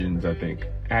acquisitions, I think.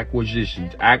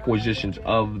 Acquisitions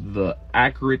of the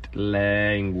accurate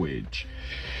language.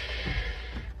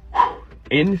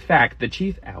 In fact, the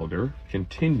chief elder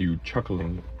continued,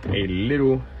 chuckling a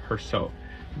little herself.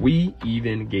 We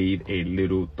even gave a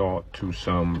little thought to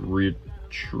some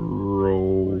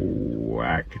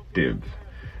retroactive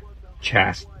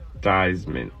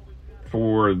chastisement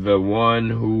for the one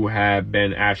who had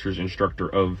been Asher's instructor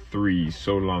of 3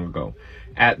 so long ago.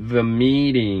 At the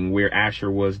meeting where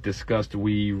Asher was discussed,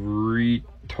 we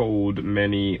retold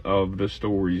many of the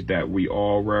stories that we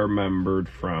all remembered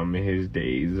from his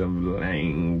days of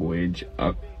language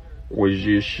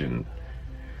acquisition.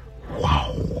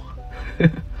 Wow.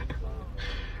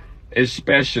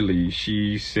 Especially,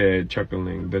 she said,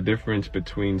 chuckling, the difference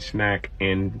between snack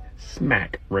and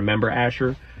smack. Remember,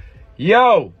 Asher?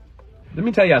 Yo, let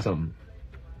me tell y'all something.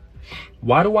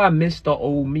 Why do I miss the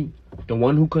old me? The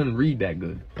one who couldn't read that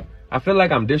good. I feel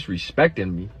like I'm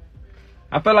disrespecting me.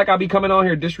 I feel like I be coming on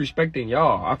here disrespecting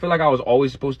y'all. I feel like I was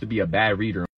always supposed to be a bad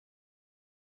reader.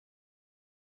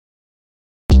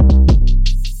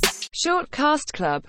 Short Cast Club